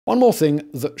One more thing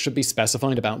that should be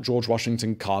specified about George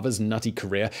Washington Carver's nutty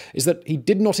career is that he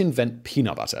did not invent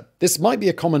peanut butter. This might be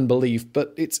a common belief,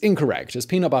 but it's incorrect, as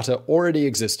peanut butter already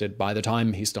existed by the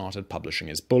time he started publishing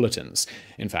his bulletins.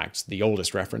 In fact, the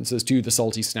oldest references to the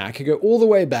salty snack go all the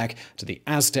way back to the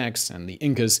Aztecs and the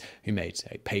Incas, who made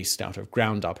a paste out of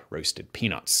ground-up roasted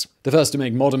peanuts. The first to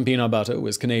make modern peanut butter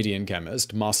was Canadian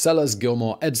chemist Marcellus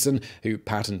Gilmore Edson, who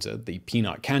patented the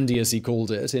peanut candy, as he called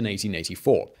it, in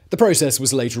 1884. The process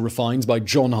was later refined by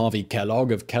John Harvey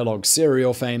Kellogg of Kellogg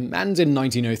cereal fame, and in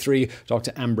 1903,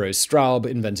 Dr. Ambrose Straub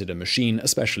invented a machine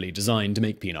especially designed to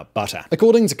make peanut butter.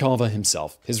 According to Carver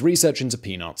himself, his research into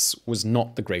peanuts was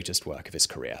not the greatest work of his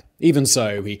career. Even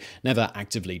so, he never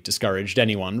actively discouraged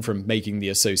anyone from making the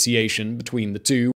association between the two.